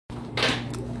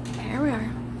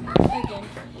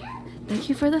Thank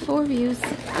you for the 4 views.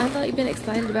 I thought you've been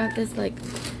excited about this like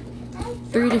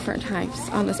 3 different times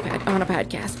on this on a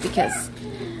podcast because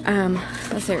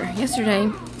let's see,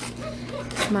 yesterday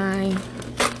my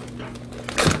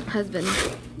husband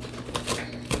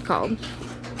called.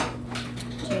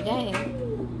 Today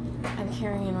I'm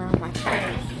carrying around my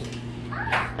face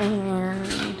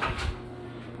and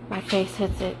my face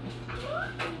hits it,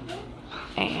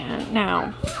 and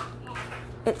now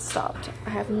it stopped.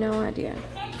 I have no idea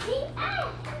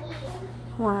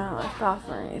why I left off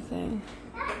or anything.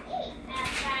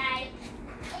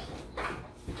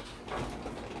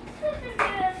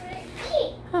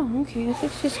 Oh, okay, I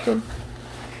think she's good.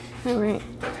 Alright,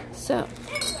 so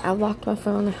I locked my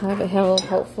phone. I have it held.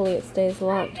 Hopefully it stays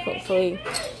locked. Hopefully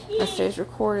it stays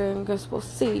recording. Guess we'll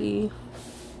see.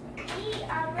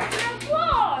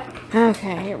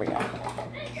 Okay, here we go.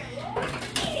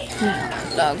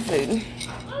 Dog food.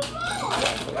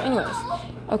 Anyways,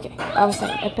 okay, I was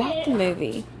saying about the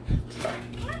movie.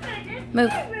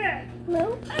 Move.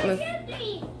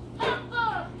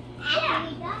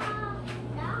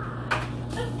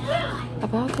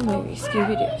 About the movie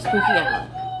Scooby-Doo, Spooky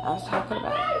Island. I was talking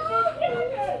about it.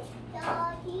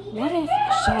 What if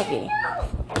Shaggy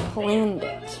planned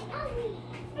it?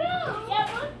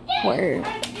 Where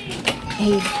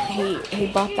he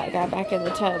brought that guy back in the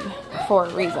tub for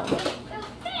a reason.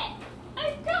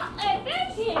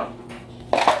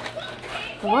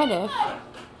 What if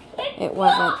it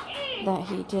wasn't that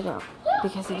he did it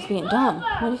because he was being dumb?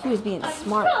 What if he was being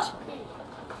smart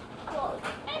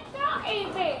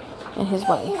in his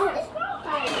way?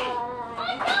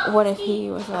 What if he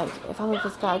was like, if I let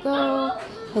this guy go,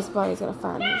 his body's gonna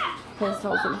find his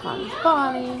soul's gonna find his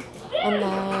body, and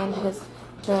then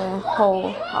the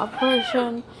whole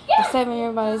operation, the saving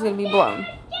everybody is gonna be blown.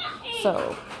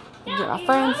 So, get my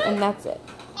friends, and that's it.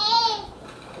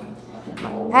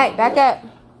 Hey, back up.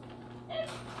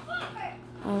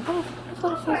 What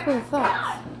if those were the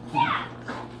thoughts?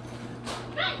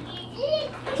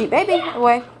 Keep baby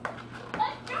away.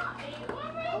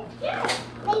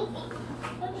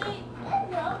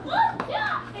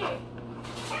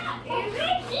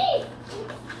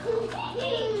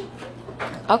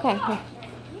 Okay.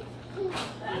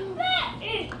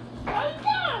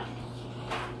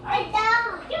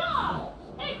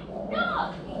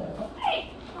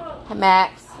 Hey,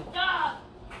 Max.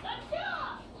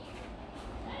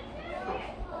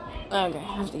 Okay, I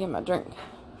have to get my drink.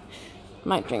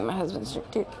 Might drink my husband's drink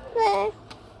too.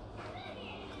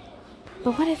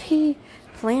 But what if he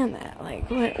planned that? Like,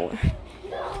 what?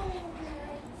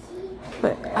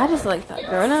 But I just like thought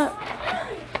growing up,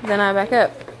 then I back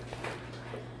up,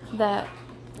 that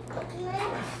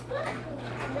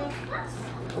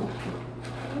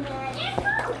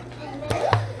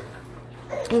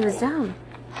he was dumb.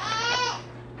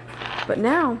 But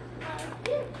now,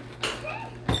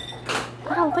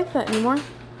 I don't think that anymore.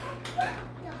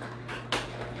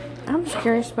 I'm just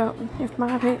curious about if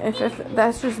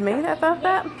that's just me that thought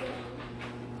that,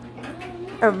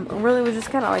 or really was just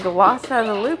kind of like lost out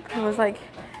of the loop and was like,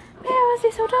 "Yeah, why is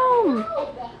he so dumb?"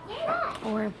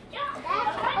 Or,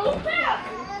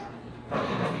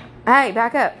 hey,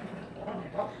 back up,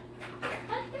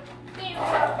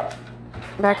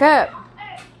 back up,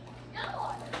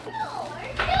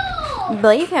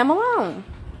 leave him alone.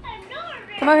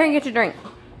 Come over here and get your drink.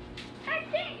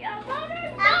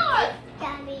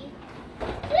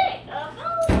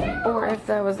 Or if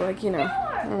that was like, you know,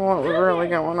 what was really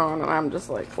going on and I'm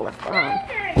just like left behind.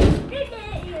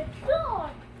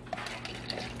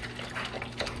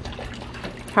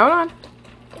 Hold on.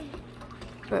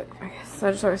 But I guess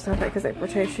I just always thought that because they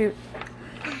portray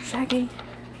Shaggy.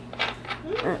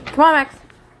 Come on, Max.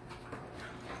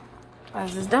 That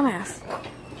was his dumbass.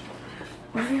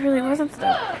 What if he really wasn't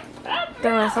stuck?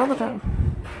 Dumbass all the time.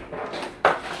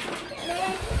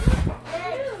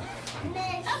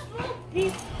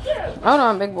 Hold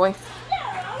on, big boy.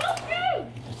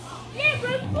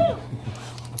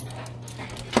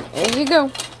 There you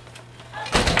go.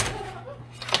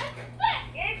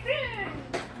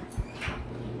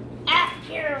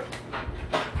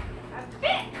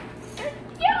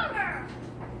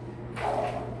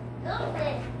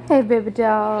 Hey, baby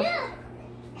doll.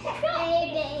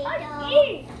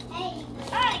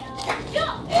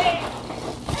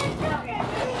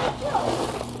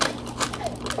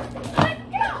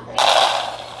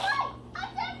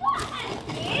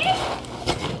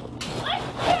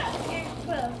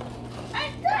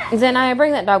 Zenaya,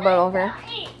 bring that dog boat over here.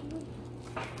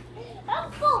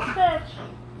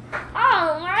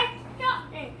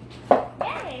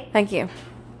 Thank you.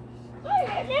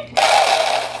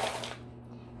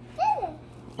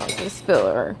 That's a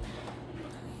spiller.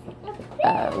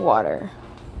 water.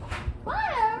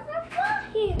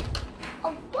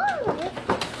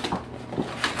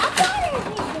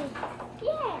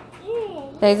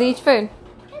 Daisy, eat food.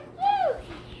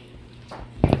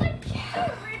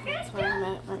 That's where I'm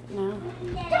at right now.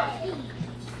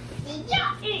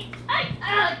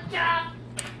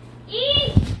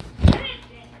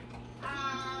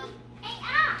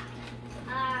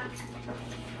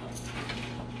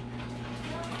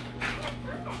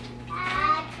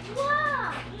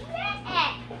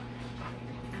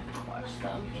 Watch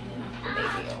them.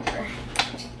 Baby over.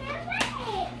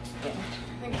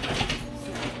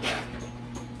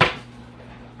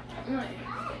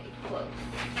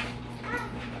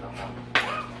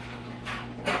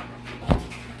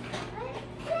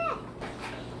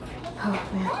 Oh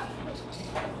man.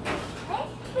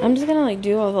 I'm just gonna like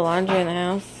do all the laundry in the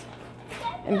house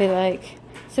and be like,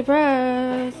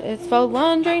 surprise, it's fold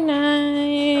laundry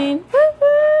night.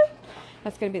 Woo-hoo.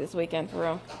 That's gonna be this weekend for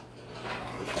real.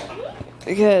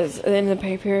 Because the end of the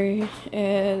pay period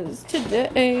is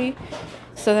today.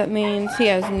 So that means he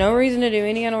has no reason to do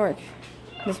any kind of work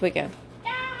this weekend.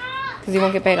 Because he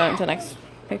won't get paid on it until next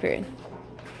pay period.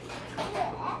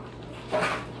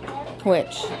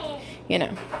 Which, you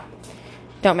know,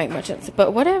 don't make much sense.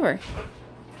 But whatever.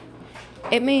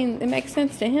 It makes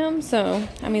sense to him. So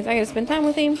that means I get to spend time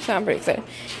with him. So I'm pretty excited.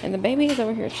 And the baby is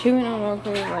over here chewing on dog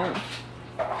food. Like,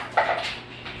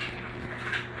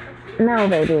 no,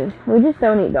 baby. We just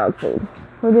don't eat dog food.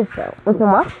 We just don't. We can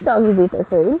watch the dogs eat their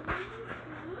food.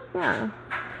 Yeah.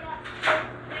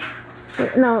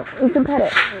 No, you can pet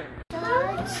it.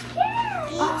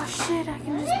 Oh shit, I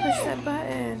can just push that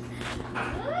button.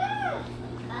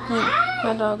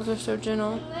 My dogs are so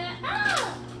gentle.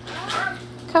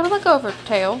 Kind of let go of her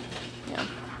tail. Yeah.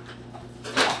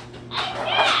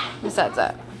 Besides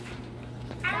that,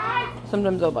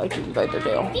 sometimes they'll bite you and bite their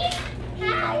tail.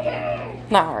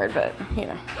 Not hard, but you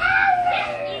know,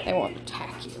 they won't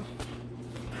attack you.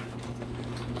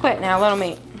 Quit now, let them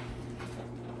eat.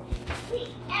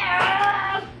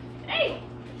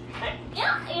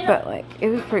 But like, it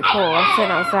was pretty cool. I was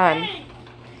sitting outside,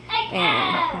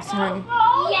 and my son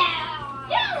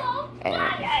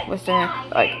was sitting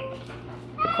like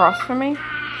across from me,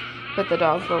 but the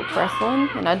dogs were wrestling,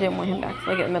 and I didn't want him to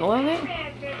actually get in the middle of it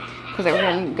because they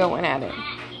were going at it.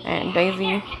 And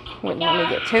Daisy wouldn't let me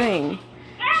get to him.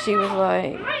 She was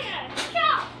like,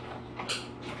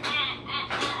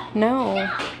 no.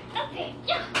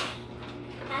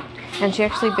 And she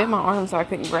actually bit my arm so I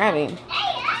couldn't grab him.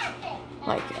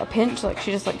 Like a pinch, like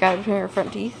she just like got it between her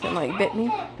front teeth and like bit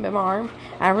my arm.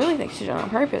 I really think she did it on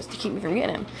purpose to keep me from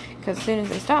getting him. Because as soon as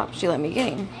they stopped, she let me get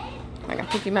him. Like I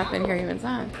picked him up and carried him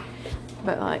inside.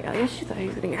 But like, I guess she thought he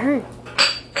was gonna get hurt.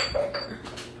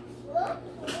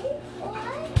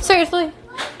 Seriously?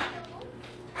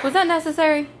 Was that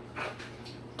necessary?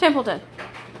 Templeton.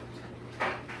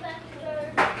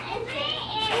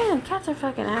 Man, cats are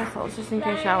fucking assholes, just in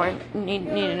case y'all needed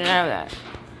to know that.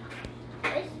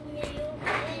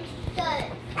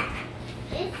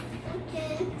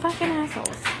 Fucking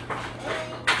assholes.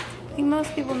 I think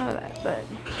most people know that, but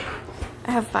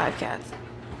I have 5 cats.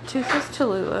 Toothless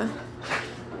Tallulah.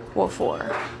 Well,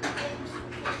 4.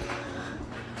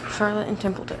 Charlotte and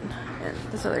Templeton. And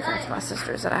this other cat's my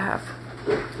sister's that I have.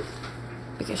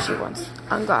 Because she wants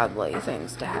ungodly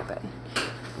things to happen.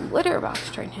 Litter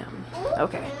box train him.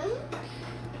 Okay.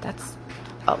 That's...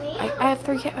 Oh, I have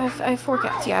 3 cats. I have 4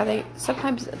 cats. Yeah, they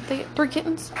get 3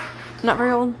 kittens. Not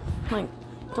very old. Like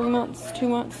 3 months, 2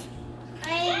 months.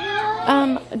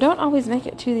 Don't always make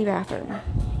it to the bathroom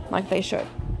like they should.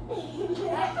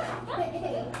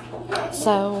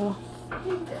 So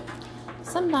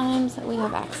sometimes we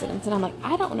have accidents, and I'm like,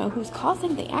 I don't know who's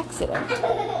causing the accident.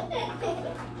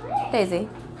 Daisy.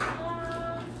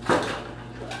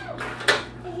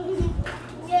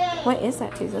 What is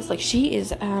that, Jesus? Like, she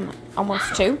is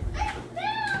almost 2,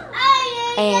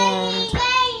 and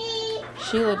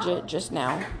she legit just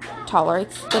now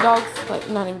tolerates the dogs. Like,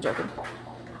 not even joking.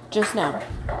 Just now.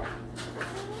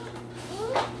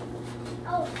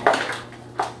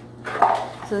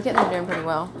 So the kittens are doing pretty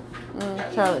well.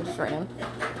 Charlotte just ran.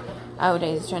 Oh,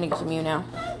 Daisy's trying to get to Mew now.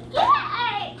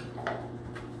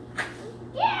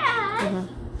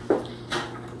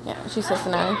 Yeah, she's so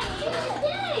snotty.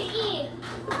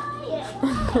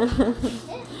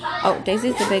 Oh,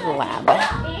 Daisy's a big lab.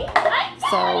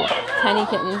 So, tiny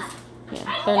kittens,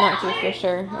 yeah, they're not too for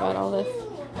sure about all this.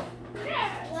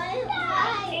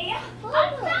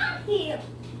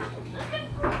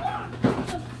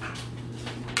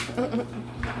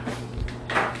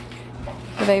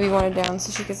 The baby wanted down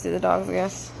so she could see the dogs, I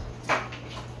guess.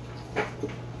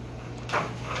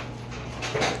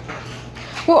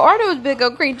 What are those big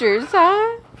old creatures,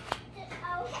 huh?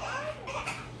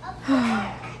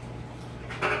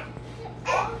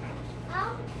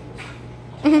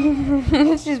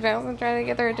 She's bouncing, trying to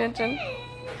get their attention.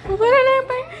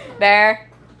 Bear.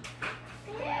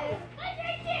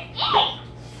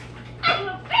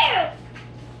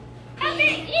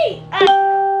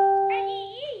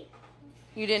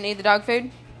 You didn't eat the dog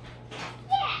food?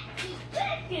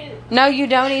 No, you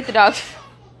don't eat the dog food.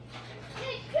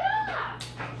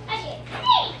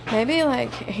 Maybe,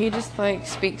 like, he just, like,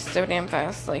 speaks so damn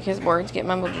fast. Like, his words get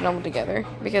mumbled and jumbled together.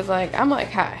 Because, like, I'm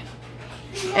like, hi.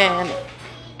 And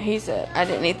he said, I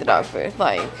didn't eat the dog food.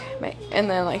 Like, and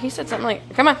then, like, he said something like,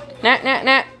 come on, nat, nat,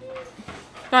 nat.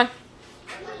 Come on.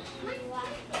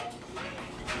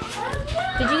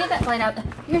 Did you get that plate out?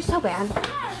 You're so bad.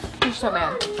 You're so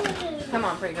bad. Come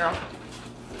on, pretty girl.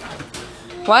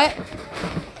 What?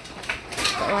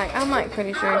 But, like, I'm, like,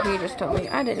 pretty sure he just told me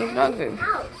I didn't eat dog food.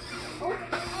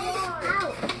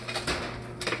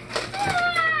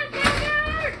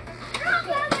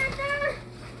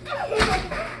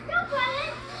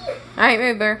 Alright,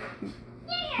 move, Bear.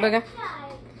 Booga.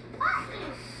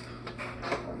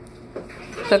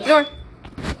 Shut the door.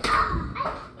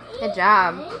 Good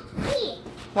job.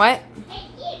 What?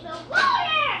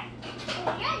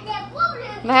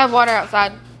 They have water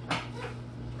outside.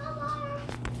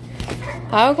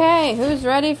 Okay, who's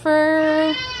ready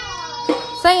for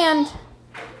sand?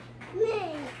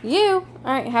 You.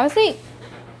 Alright, have a seat.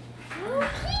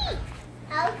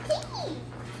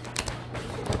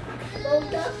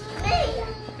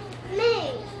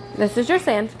 This is your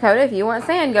sand. Coda, if you want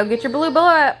sand, go get your blue blow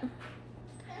up.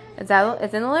 It's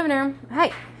in the living room.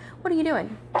 Hey, what are you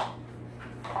doing?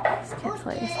 This kid's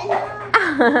please.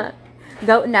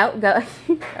 Go.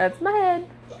 That's my head.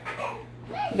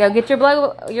 Go get your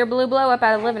blue blow up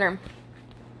out of the living room.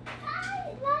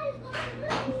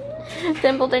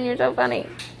 Templeton, you're so funny.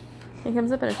 He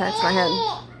comes up and attacks my head.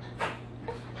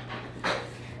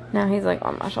 Now he's like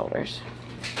on my shoulders.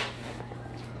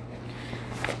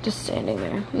 Just standing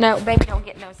there. No, baby, don't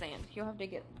get no sand. You'll have to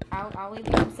get... I'll leave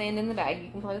some sand in the bag.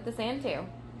 You can play with the sand, too.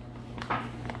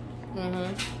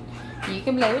 You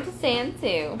can play with the sand,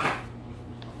 too.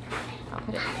 I'll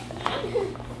put it in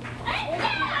the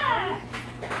bag.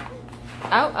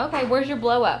 Oh, okay. Where's your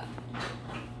blow up?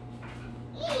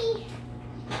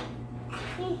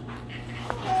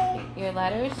 Your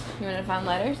letters? You want to find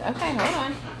letters? Okay, hold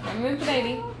on. Let me move the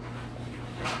baby.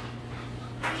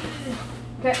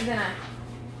 Okay, then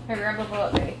Here, grab the blow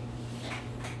up, baby.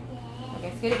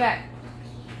 Okay, scoot it back.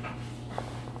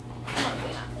 Come on,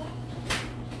 Zena.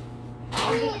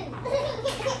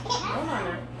 Hold on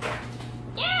now.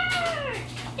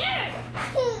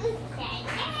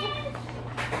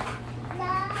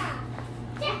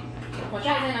 Watch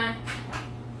out, Zena.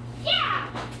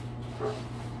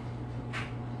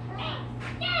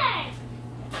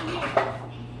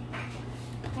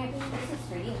 Okay, this is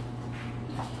for you.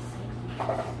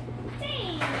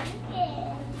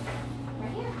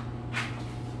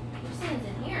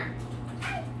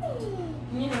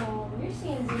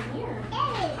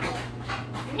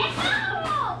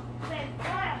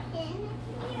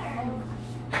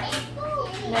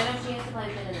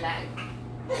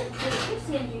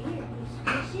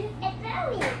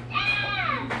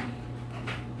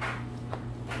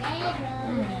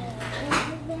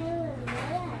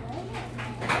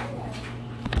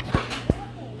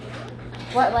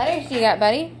 What letters do you got,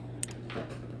 buddy?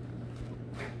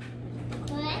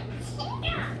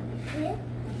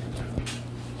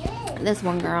 This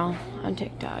one girl on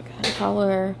TikTok. I follow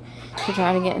her to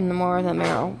try to get in more of the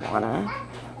marijuana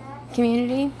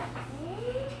community.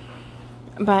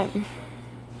 But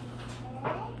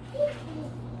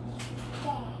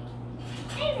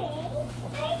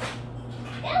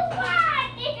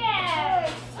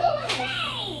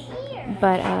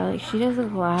like she does the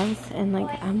lives, and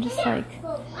like I'm just like,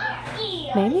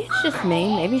 maybe it's just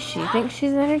me. Maybe she thinks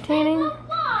she's entertaining,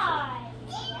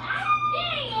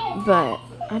 but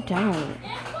I don't.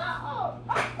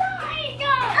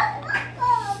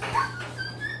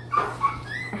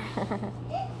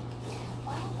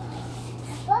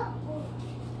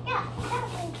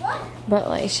 But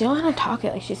like she don't know how to talk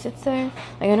it. Like she sits there.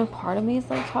 Like I know part of me is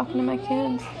like talking to my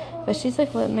kids, but she's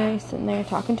like literally sitting there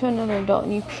talking to another adult,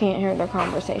 and you can't hear their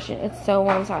conversation. It's so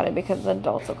one-sided because the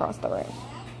adults across the room.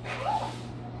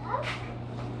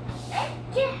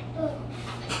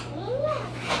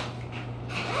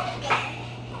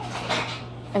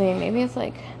 I mean, maybe it's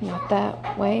like not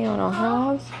that way on all her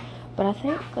lives, but I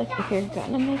think like if you're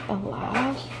gonna make a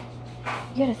live,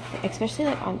 you gotta, especially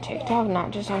like on TikTok,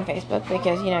 not just on Facebook,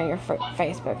 because you know your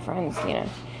Facebook friends, you know,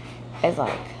 is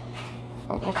like,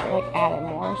 I have to like add it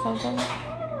more or something.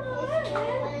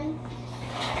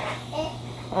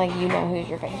 Like, you know who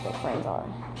your Facebook friends are.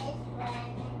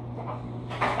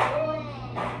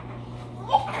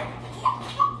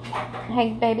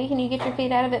 Hey, baby, can you get your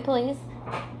feet out of it, please?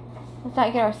 Let's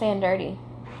not get our sand dirty.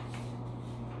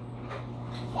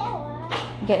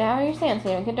 Get out of your sand so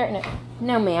you don't get dirt in it.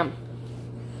 No, ma'am.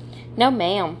 No,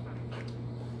 ma'am.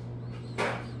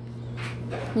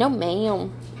 No,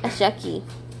 ma'am. That's yucky.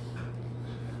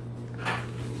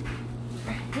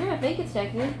 Yeah, I think it's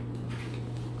yucky.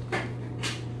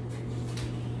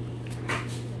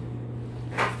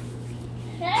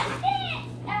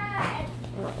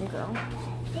 Girl.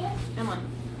 Come on.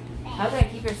 Okay,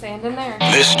 keep your sand in there.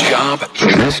 This job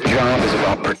is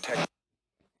about protecting.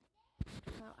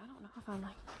 So, I don't know if I'm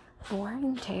like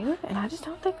boring too, and I just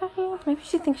don't think I am. Maybe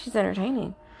she thinks she's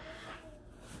entertaining.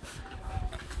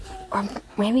 Or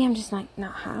maybe I'm just like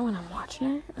not high when I'm watching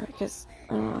her, or because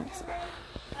I don't know. Like,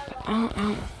 I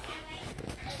don't.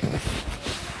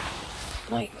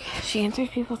 Like, she answers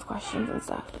people's questions and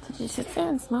stuff, but then she sits there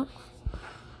and smokes,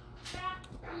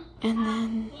 and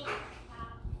then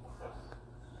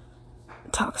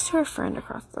talks to her friend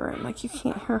across the room. Like, you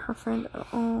can't hear her friend at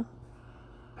all.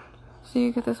 So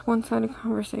you get this one-sided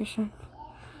conversation.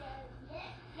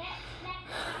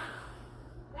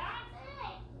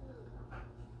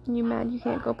 You mad you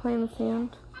can't go play in the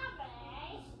sand?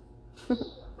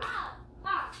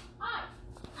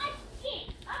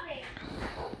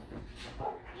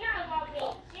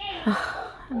 I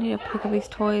need to pick up these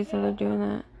toys that are doing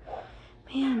that.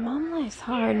 Man, mom life's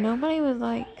hard. Nobody was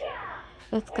like,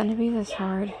 it's gonna be this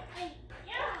hard.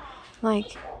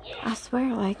 Like, I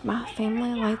swear, like, my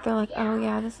family, like, they're like, oh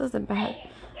yeah, this isn't bad.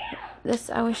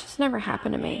 I wish this never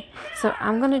happened to me. So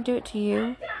I'm gonna do it to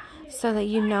you so that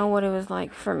you know what it was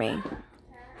like for me.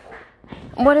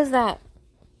 What is that?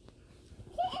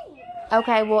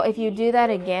 Okay, well, if you do that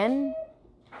again,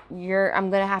 I'm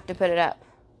gonna have to put it up.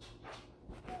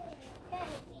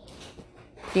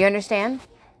 Do you understand?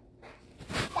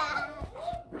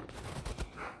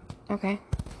 Okay.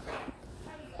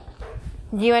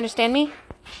 Do you understand me?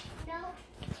 No.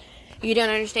 You don't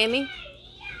understand me?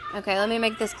 Okay, let me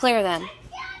make this clear then.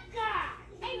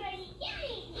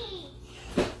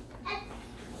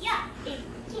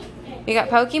 You got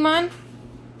Pokemon?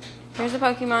 Here's a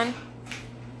Pokemon.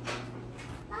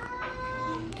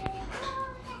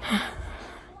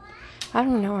 I don't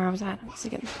even know where I was at. I was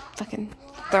getting fucking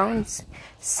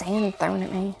sand thrown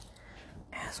at me.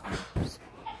 Assholes.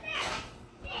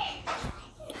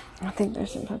 I think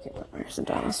there's some Pokemon. There's a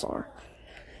dinosaur.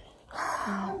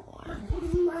 Oh,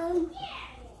 Lord.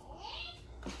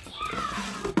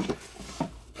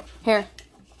 Here.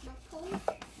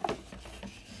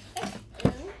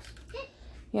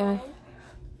 Yeah.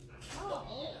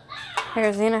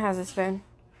 Here, Xena has a spoon.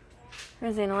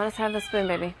 Here, Xena, let us have the spoon,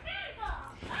 baby.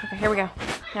 Okay, here we go.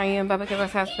 Now you and Bubba can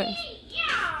let's have spoons.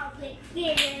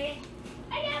 Here's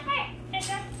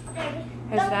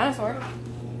a dinosaur.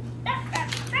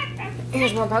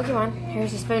 Here's more Pokemon.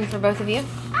 Here's a spoon for both of you.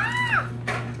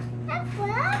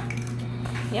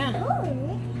 Yeah.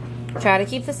 Try to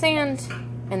keep the sand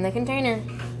in the container.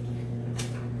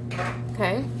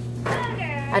 Okay.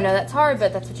 I know that's hard,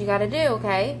 but that's what you gotta do,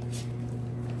 okay?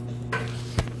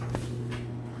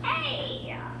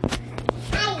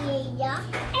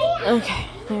 Okay,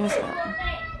 there's that.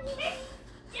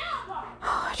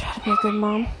 Oh, I try to be a good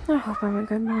mom. I hope I'm a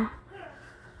good mom.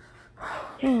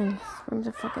 Man, this room's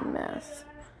a fucking mess.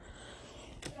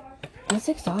 It's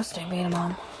exhausting being a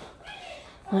mom.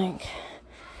 Like,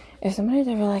 if somebody's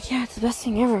ever like, yeah, it's the best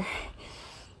thing ever,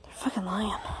 they're fucking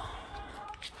lying.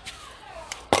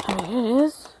 I mean, it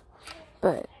is.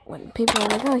 But when people are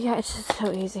like, oh yeah, it's just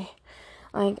so easy.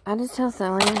 Like, I just tell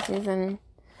Sally and Susan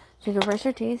to go brush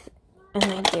their teeth, and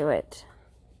they do it.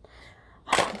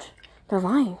 They're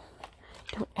lying.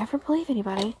 Don't ever believe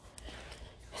anybody.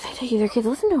 If they tell you their kids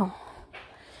listen to them.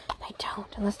 They don't,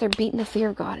 unless they're beating the fear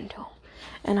of God into them.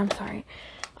 And I'm sorry,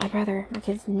 I'd rather my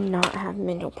kids not have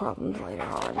mental problems later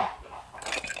on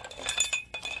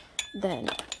than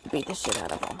beat the shit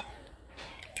out of them.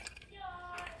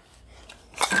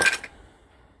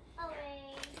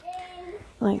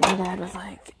 Like, my dad was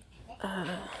like,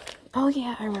 oh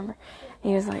yeah, I remember.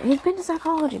 He was like, he's been to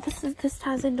psychology. This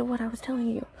ties into what I was telling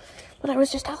you. What I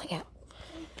was just telling you.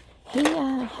 He,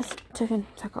 has taken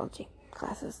psychology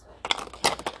classes.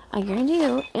 I guarantee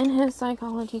you, in his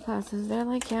psychology classes, they're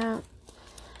like, yeah,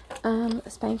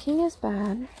 spanking is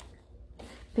bad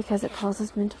because it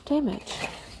causes mental damage.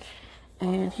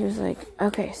 And he was like,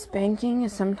 okay, spanking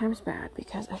is sometimes bad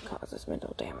because it causes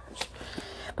mental damage.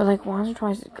 But, like, once or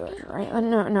twice is good, right?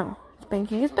 No.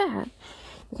 Spanking is bad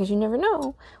because you never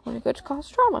know when it could cause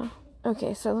trauma.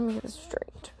 Okay, so let me get this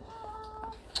straight.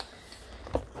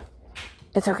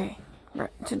 It's okay,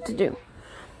 right, to do.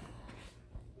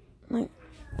 Like,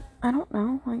 I don't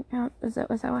know. Like, was that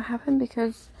what happened?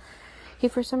 Because he,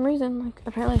 for some reason, like,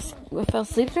 apparently fell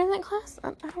asleep during that class?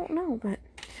 I don't know, but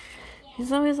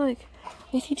he's always like,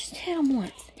 if you just hit him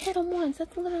once.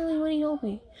 That's literally what he told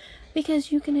me.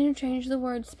 Because you can interchange the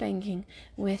word spanking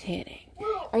with hitting.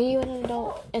 Are you an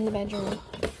adult in the bedroom?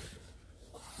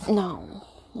 No.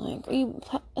 Like, are you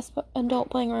an adult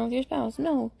playing around with your spouse?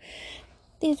 No.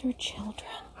 These are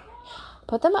children.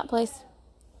 Put them up, please.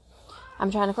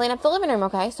 I'm trying to clean up the living room,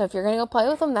 okay? So if you're going to go play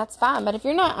with them, that's fine. But if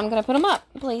you're not, I'm going to put them up,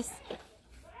 please.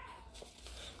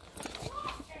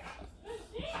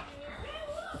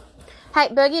 Hey,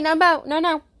 Boogie, no boat. No.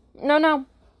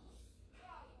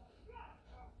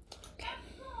 Okay.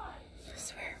 I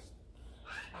swear.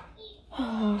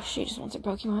 Oh, she just wants her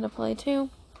Pokemon to play, too.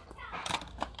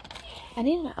 I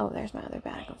need to... Oh, there's my other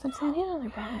bag. I'm saying I need another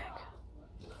bag.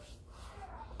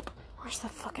 Where's the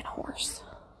fucking horse?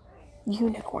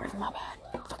 Unicorn, my bad.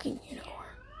 Fucking unicorn.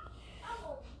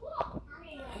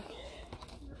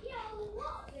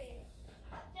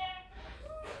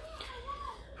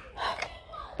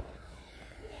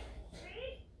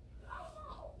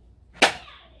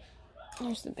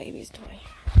 There's the baby's toy.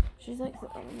 She's like,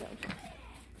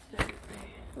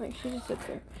 like she just sits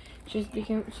there. She's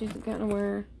gotten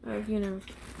aware of, you know,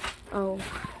 oh.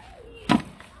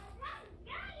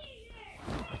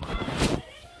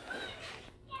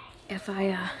 If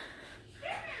I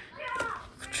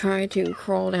try to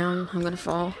crawl down, I'm gonna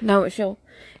fall. No, if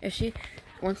she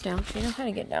wants down, she knows how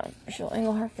to get down. She'll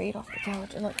angle her feet off the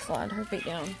couch and like slide her feet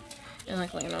down and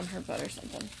like land on her butt or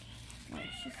something. Like,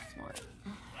 she's smart.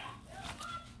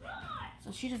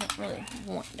 So she doesn't really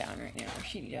want down right now, or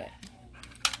she'd do it.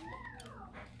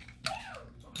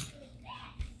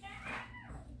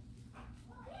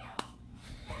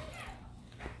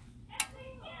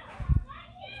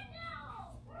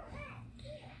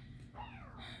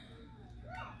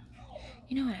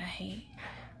 You know what I hate?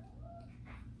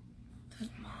 Those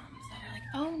moms that are like,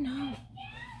 oh no.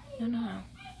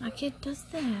 My kid does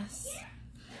this.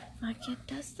 My kid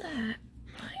does that.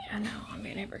 Like, I know I'm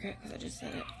being a hypocrite because I just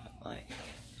said it. But like,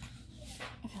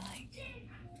 I feel like,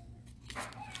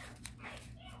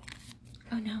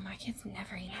 oh no, my kid's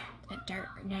never eaten at dirt.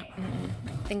 No.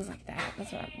 Like, things like that.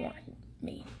 That's what I want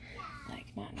me. Like,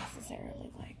 not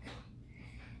necessarily like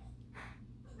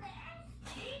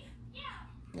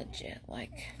legit,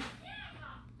 like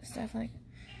stuff like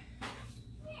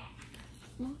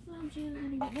most of the time she doesn't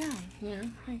even get down, you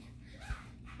know, like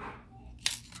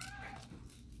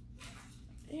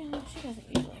yeah, she doesn't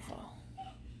usually fall,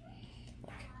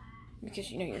 like,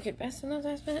 because you know your kid best in those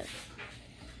aspects.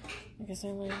 I guess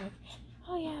I'm like,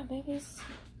 oh yeah, babies,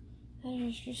 that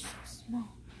is just so small.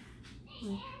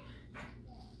 Like,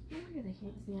 no wonder they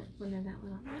can't see it when they're that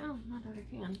little. No, my daughter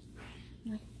can.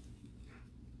 Like,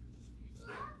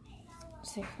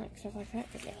 see, like stuff like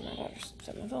that, because my daughter's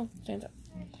 7 months old, stands up.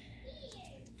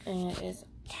 And it is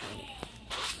tiny.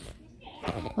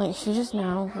 Like, she just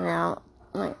now grew out,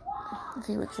 like, a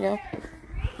few weeks ago.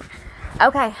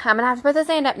 Okay, I'm gonna have to put the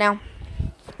sand up now.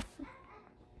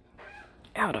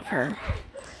 Out of her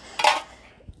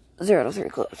 0 to 3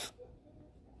 clothes.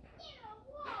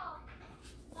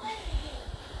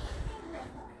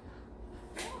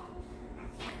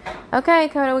 Okay,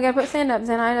 Coda, we gotta put sand up.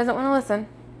 Zanai doesn't want to listen.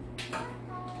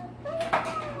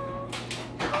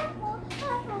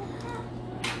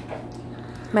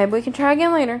 Maybe we can try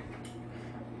again later.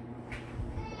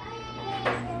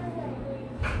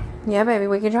 Yeah, baby,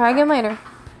 we can try again later.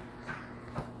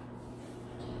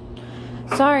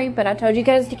 Sorry, but I told you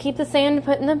guys to keep the sand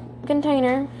put in the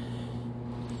container.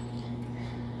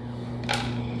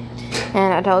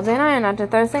 And I told Zanai not to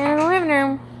throw sand in the living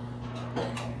room.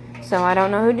 So I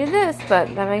don't know who did this,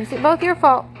 but that makes it both your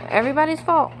fault. Everybody's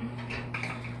fault.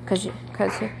 Cause you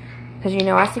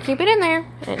know I have to keep it in there.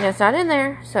 And it's not in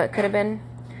there, so it could have been.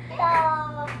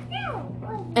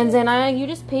 And Zanai, you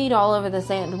just peed all over the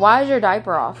sand. Why is your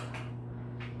diaper off?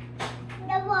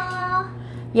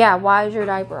 Yeah, why is your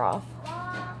diaper off?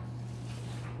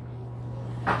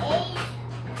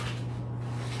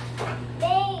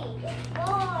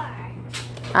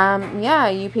 Yeah,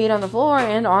 you peed on the floor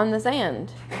and on the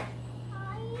sand.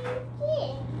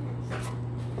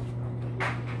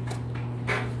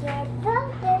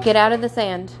 Get out of the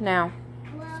sand now.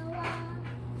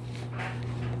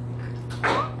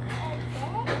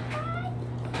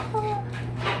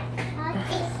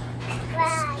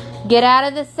 Get out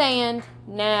of the sand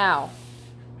now.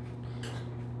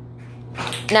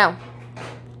 No.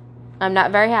 I'm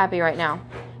not very happy right now.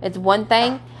 It's one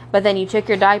thing, but then you took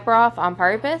your diaper off on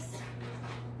purpose.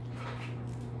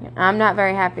 I'm not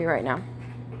very happy right now.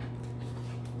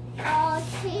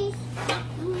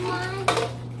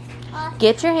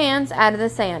 Get your hands out of the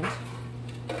sand.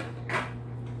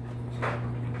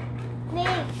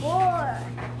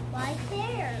 Right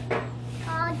there.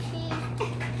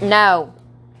 No.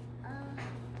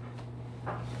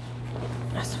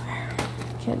 I swear.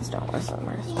 Kids don't listen.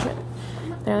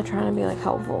 They're trying to be like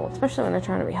helpful, especially when they're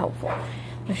trying to be helpful.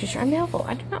 No, she's trying to be helpful.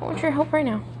 I do not want your help right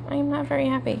now. I am not very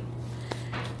happy.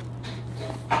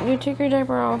 You took your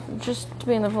diaper off just to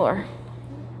be on the floor.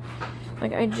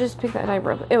 Like, I just picked that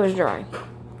diaper up. It was dry.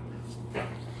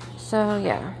 So,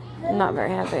 yeah. I'm not very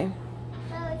happy.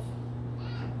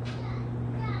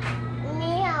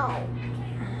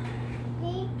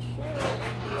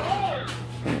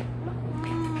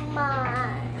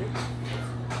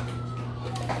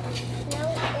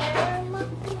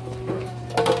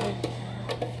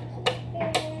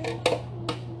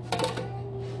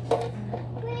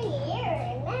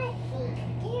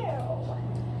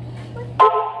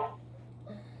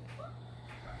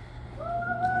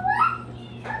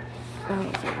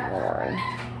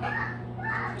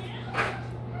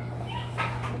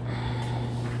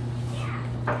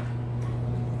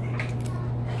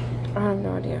 I have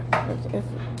no idea. If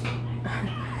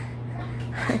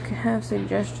I could have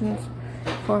suggestions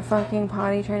for fucking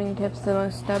potty training tips, the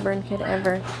most stubborn kid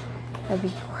ever, that'd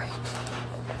be great.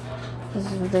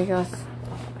 This is ridiculous.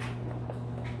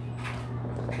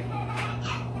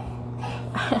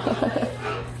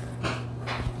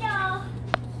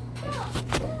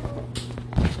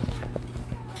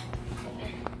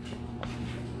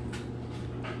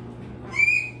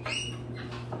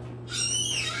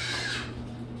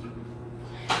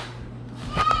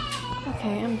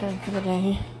 Okay, I'm done for the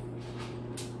day.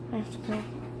 I have to go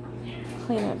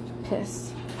clean up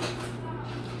piss.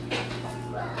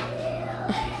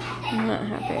 I'm not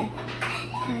happy.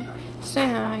 Say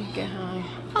hi, get high.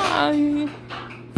 Hi.